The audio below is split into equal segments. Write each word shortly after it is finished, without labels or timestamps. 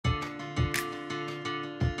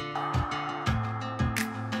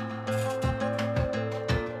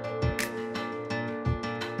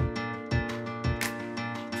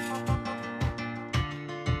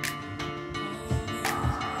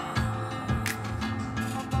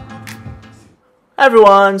Hi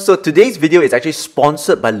everyone, so today's video is actually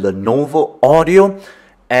sponsored by Lenovo Audio,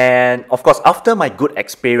 and of course after my good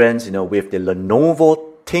experience with the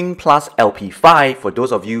Lenovo Thinkplus LP5, for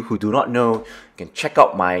those of you who do not know, you can check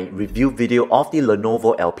out my review video of the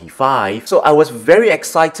Lenovo LP5. So I was very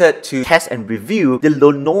excited to test and review the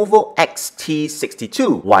Lenovo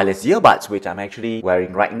XT62 wireless earbuds, which I'm actually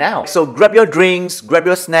wearing right now. So grab your drinks, grab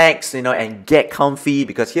your snacks, and get comfy,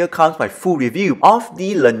 because here comes my full review of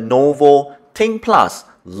the Lenovo Thinkplus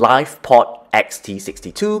Livepods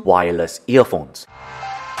XT62 wireless earphones.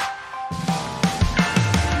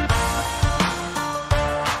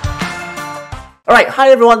 Alright, hi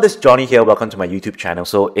everyone, this is Johnny here. Welcome to my YouTube channel.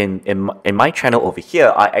 So in my channel over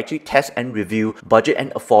here, I actually test and review budget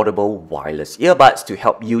and affordable wireless earbuds to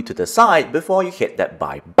help you to decide before you hit that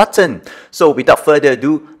buy button. So without further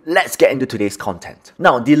ado, let's get into today's content.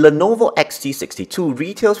 Now, the Lenovo XT62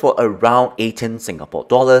 retails for around 18 Singapore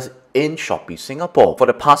dollars in Shopee Singapore. For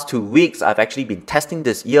the past 2 weeks, I've actually been testing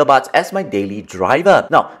these earbuds as my daily driver.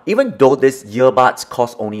 Now, even though these earbuds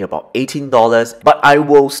cost only about $18, but I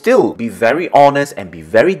will still be very honest and be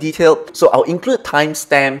very detailed, so I'll include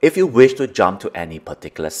timestamp if you wish to jump to any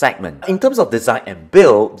particular segment. In terms of design and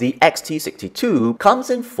build, the XT62 comes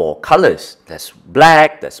in 4 colors. There's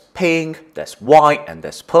black, there's pink, there's white, and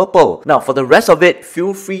there's purple. Now, for the rest of it,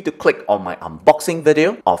 feel free to click on my unboxing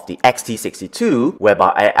video of the XT62,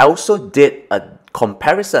 whereby I also did a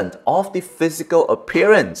comparison of the physical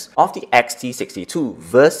appearance of the XT62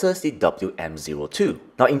 versus the WM02.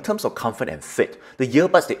 Now, in terms of comfort and fit, the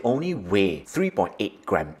earbuds, they only weigh 3.8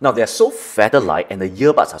 grams. Now, they're so feather-light and the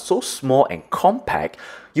earbuds are so small and compact,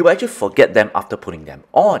 you actually forget them after putting them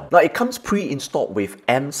on. Now, it comes pre-installed with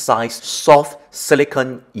M-size soft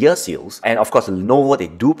silicone ear seals, and of course Lenovo, they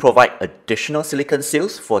do provide additional silicone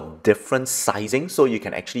seals for different sizing, so you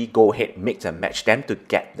can actually go ahead, mix and match them to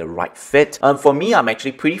get the right fit. For me, I'm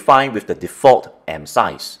actually pretty fine with the default M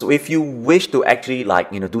size. So if you wish to actually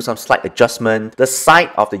do some slight adjustment, the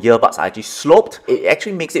side of the earbuds are actually sloped. It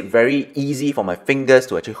actually makes it very easy for my fingers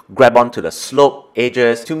to actually grab onto the slope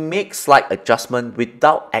edges to make slight adjustment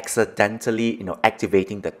without accidentally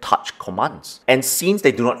activating the touch commands. And since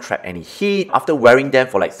they do not trap any heat, after wearing them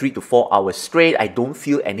for like 3 to 4 hours straight, I don't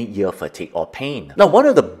feel any ear fatigue or pain. Now, one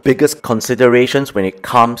of the biggest considerations when it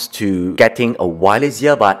comes to getting a wireless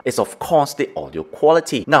earbud is of course the audio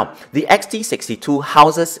quality. Now, the XT62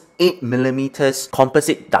 houses 8mm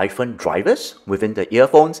composite diaphragm drivers within the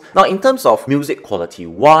earphones. Now, in terms of music quality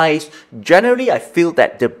wise, generally I feel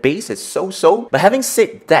that the bass is so-so, but having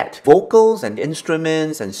said that, vocals and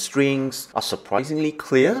instruments and strings are surprisingly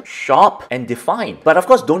clear, sharp and defined. But of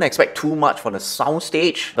course, don't expect too much from the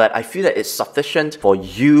soundstage, but I feel that it's sufficient for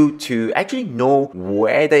you to actually know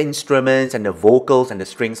where the instruments and the vocals and the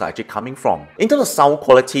strings are actually coming from. In terms of sound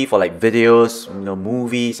quality for like videos,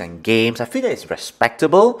 movies and games, I feel that it's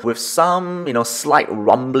respectable, with some, slight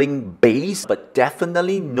rumbling bass, but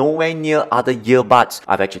definitely nowhere near other earbuds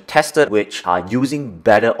I've actually tested which are using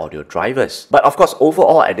better audio drivers. But of course,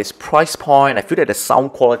 overall at this price point, I feel that the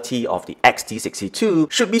sound quality of the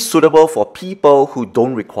XT62 should be suitable for people who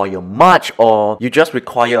don't require much, or you just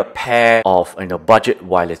require a pair of budget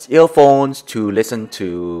wireless earphones to listen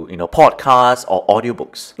to podcasts or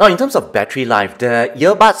audiobooks. Now, in terms of battery life, the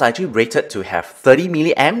earbuds are actually rated to have 30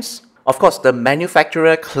 milliamps. Of course, the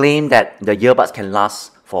manufacturer claimed that the earbuds can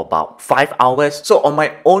last for about 5 hours. So on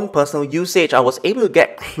my own personal usage, I was able to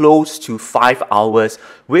get close to 5 hours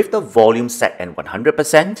with the volume set at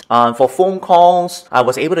 100%. For phone calls, I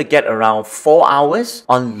was able to get around 4 hours.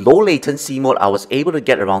 On low latency mode, I was able to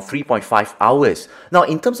get around 3.5 hours. Now,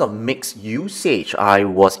 in terms of mixed usage, I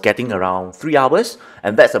was getting around 3 hours,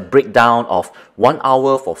 and that's a breakdown of 1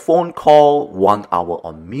 hour for phone call, 1 hour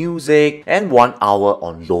on music, and 1 hour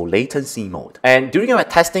on low latency mode. And during my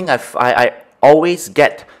testing, I always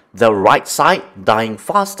get the right side dying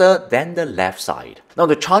faster than the left side. Now,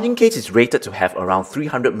 the charging case is rated to have around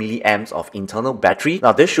 300 milliamps of internal battery.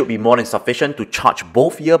 Now, this should be more than sufficient to charge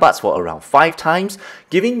both earbuds for around 5 times,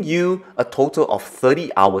 giving you a total of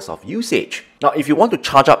 30 hours of usage. Now, if you want to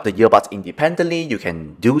charge up the earbuds independently, you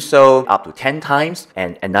can do so up to 10 times.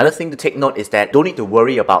 And another thing to take note is that don't need to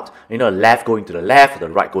worry about left going to the left, the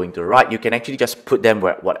right going to the right. You can actually just put them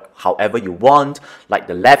however you want, like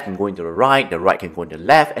the left can go into the right can go into the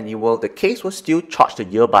left, and the case will still charge the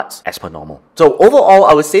earbuds as per normal. So overall,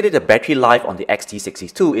 I would say that the battery life on the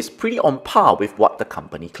XT62 is pretty on par with what the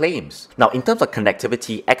company claims. Now, in terms of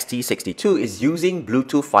connectivity, XT62 is using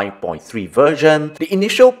Bluetooth 5.3 version. The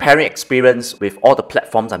initial pairing experience with all the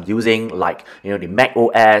platforms I'm using, like the Mac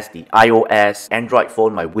OS, the iOS, Android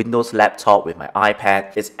phone, my Windows laptop with my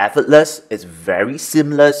iPad, is effortless, it's very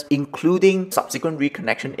seamless, including subsequent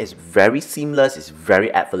reconnection is very seamless, it's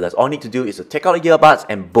very effortless. All I need to do is to take out the earbuds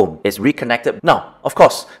and boom, it's reconnected. Now, of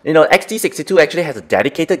course, XT62 actually has a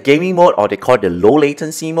dedicated gaming mode, or they call it the low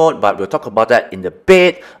latency mode, but we'll talk about that in a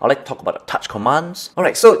bit. I'd like to talk about the touch commands.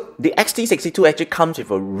 Alright, so the XT62 actually comes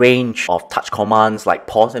with a range of touch commands like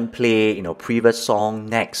pause and play, previous song,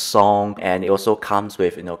 next song, and it also comes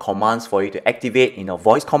with commands for you to activate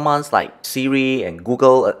voice commands like Siri and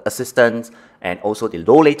Google Assistant, and also the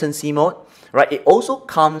low latency mode. Right, it also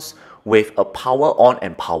comes with a power on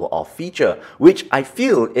and power off feature, which I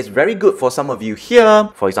feel is very good for some of you here.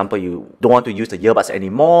 For example, you don't want to use the earbuds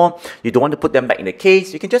anymore, you don't want to put them back in the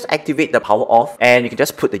case, you can just activate the power off and you can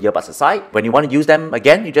just put the earbuds aside. When you want to use them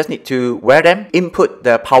again, you just need to wear them, input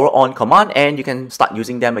the power on command, and you can start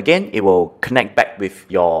using them again. It will connect back with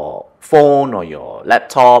your phone or your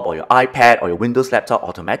laptop or your iPad or your Windows laptop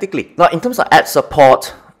automatically. Now, in terms of app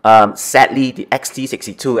support, sadly, the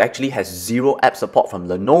XT62 actually has zero app support from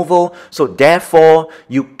Lenovo, so therefore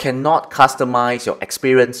you cannot customize your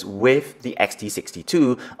experience with the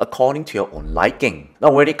XT62 according to your own liking.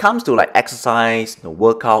 Now, when it comes to like exercise,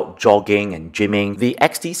 workout, jogging, and gymming, the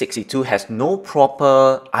XT62 has no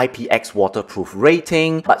proper IPX waterproof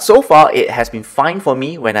rating, but so far it has been fine for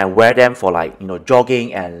me when I wear them for like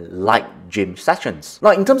jogging and light gym sessions.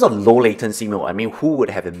 Now, in terms of low latency mode, I mean, who would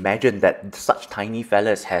have imagined that such tiny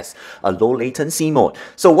fellas has a low latency mode?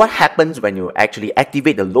 So what happens when you actually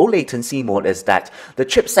activate the low latency mode is that the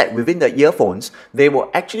chipset within the earphones, they will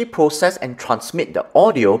actually process and transmit the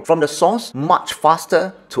audio from the source much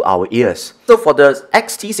faster to our ears. So for the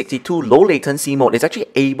XT62 low latency mode, it's actually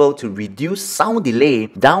able to reduce sound delay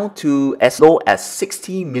down to as low as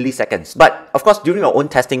 60 milliseconds. But of course, during our own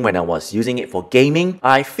testing when I was using it for gaming,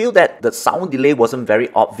 I feel that the sound delay wasn't very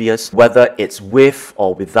obvious whether it's with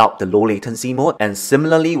or without the low latency mode. And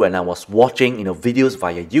similarly, when I was watching videos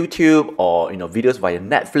via YouTube or videos via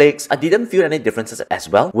Netflix, I didn't feel any differences as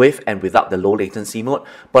well with and without the low latency mode.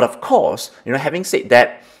 But of course, having said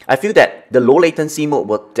that, I feel that the low latency mode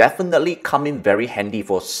will definitely come in very handy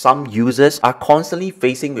for some users are constantly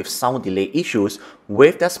facing with sound delay issues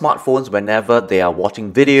with their smartphones whenever they are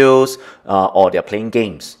watching videos or they're playing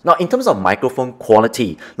games. Now, in terms of microphone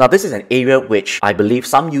quality, now this is an area which I believe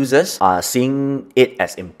some users are seeing it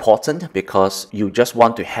as important because you just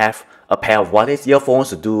want to have a pair of wireless earphones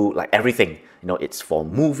to do like everything. It's for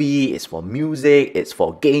movie, it's for music, it's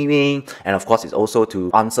for gaming, and of course it's also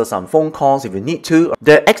to answer some phone calls if you need to.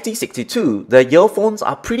 The XT62, the earphones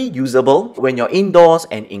are pretty usable when you're indoors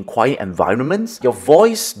and in quiet environments. Your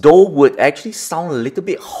voice though would actually sound a little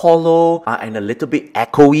bit hollow and a little bit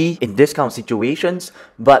echoey in this kind of situations,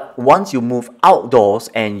 but once you move outdoors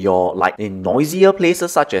and you're like in noisier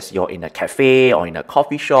places, such as you're in a cafe or in a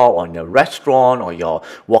coffee shop or in a restaurant, or you're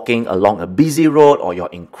walking along a busy road, or you're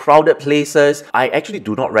in crowded places, I actually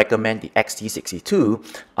do not recommend the XT62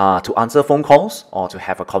 to answer phone calls or to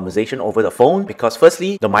have a conversation over the phone, because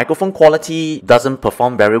firstly, the microphone quality doesn't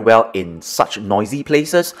perform very well in such noisy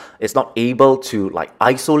places. It's not able to like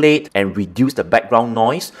isolate and reduce the background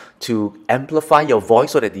noise to amplify your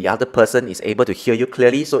voice so that the other person is able to hear you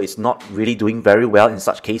clearly, so it's not really doing very well in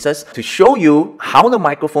such cases. To show you how the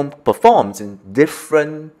microphone performs in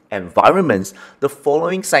different environments, the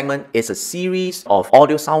following segment is a series of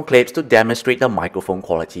audio sound clips to demonstrate the microphone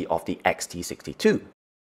quality of the XT62.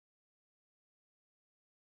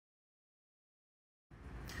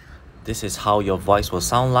 This is how your voice will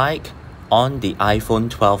sound like on the iPhone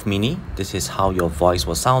 12 mini. This is how your voice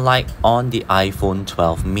will sound like on the iPhone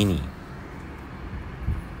 12 mini.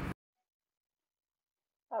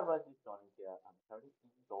 Hi everyone, this is Johnny here. I'm currently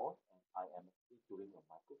indoors and I am actually doing a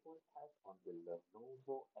microphone test on the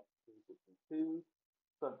Lenovo XT62.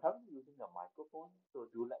 So I'm currently using the microphone, so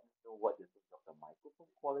do let me know what you think of the microphone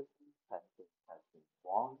quality. Testing, testing.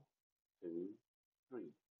 1, 2, 3.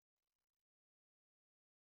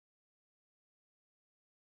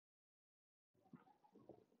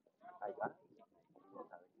 Hi guys, we're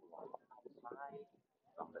currently outside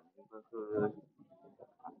from the neighborhood.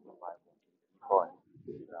 I'm by people and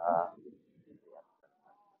we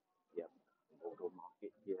have a local market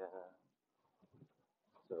here.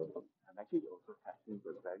 So I'm actually also testing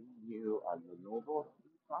the very new Lenovo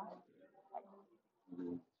Thinkplus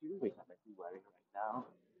XT62.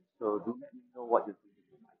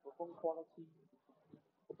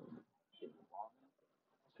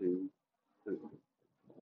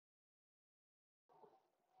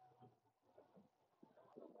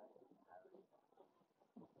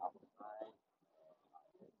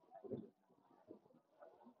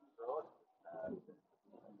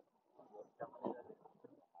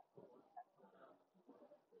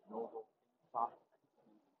 Lenovo Thinkplus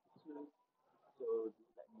XT62. So do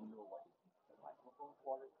let me know what you think of the microphone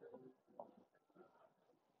quality.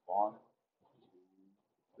 One, two,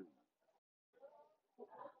 three.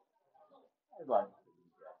 Everyone,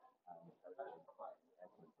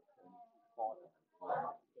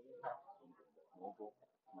 Lenovo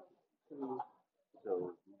XT62.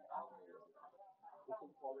 So do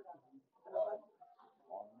microphone quality.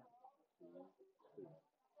 One, two, three.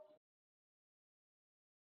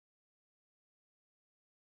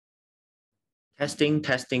 Testing,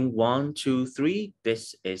 testing, one, two, three.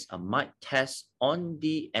 This is a mic test on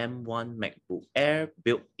the M1 MacBook Air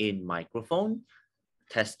built-in microphone.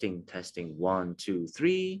 Testing, testing, one, two,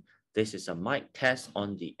 three. This is a mic test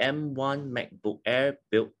on the M1 MacBook Air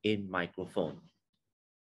built-in microphone.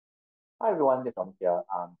 Hi everyone, this is Tom here.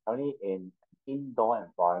 I'm currently in an indoor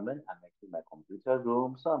environment. I'm actually in my computer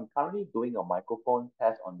room. So I'm currently doing a microphone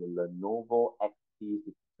test on the Lenovo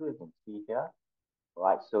XT62, you can see here.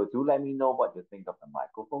 Right, so do let me know what you think of the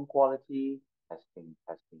microphone quality. Testing,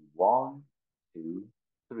 testing, one, two,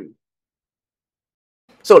 three.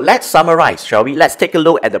 So let's summarize, shall we? Let's take a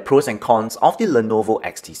look at the pros and cons of the Lenovo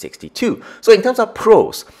XT62. So in terms of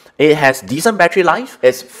pros, it has decent battery life,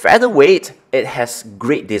 it's featherweight, it has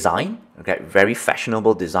great design, okay, very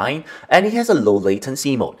fashionable design, and it has a low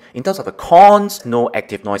latency mode. In terms of the cons, no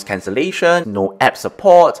active noise cancellation, no app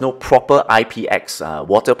support, no proper IPX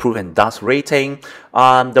waterproof and dust rating.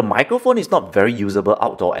 The microphone is not very usable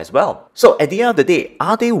outdoor as well. So at the end of the day,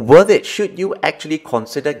 are they worth it? Should you actually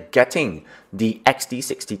consider getting the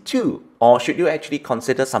XT62, or should you actually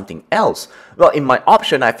consider something else? Well, in my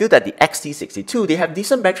option, I feel that the XT62, they have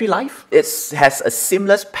decent battery life. It has a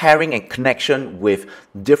seamless pairing and connection with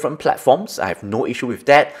different platforms. I have no issue with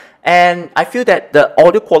that. And I feel that the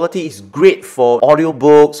audio quality is great for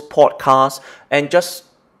audiobooks, podcasts, and just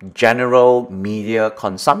general media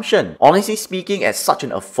consumption. Honestly speaking, at such an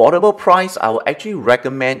affordable price, I will actually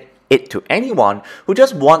recommend it to anyone who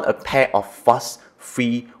just want a pair of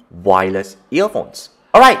fuss-free wireless earphones.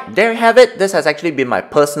 Alright, there you have it. This has actually been my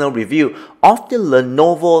personal review of the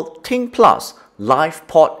Lenovo Thinkplus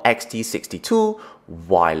Livepods XT62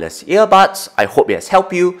 wireless earbuds. I hope it has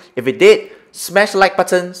helped you. If it did, smash the like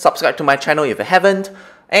button, subscribe to my channel if you haven't,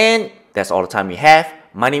 and that's all the time we have.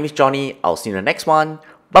 My name is Johnny. I'll see you in the next one.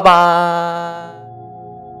 Bye bye.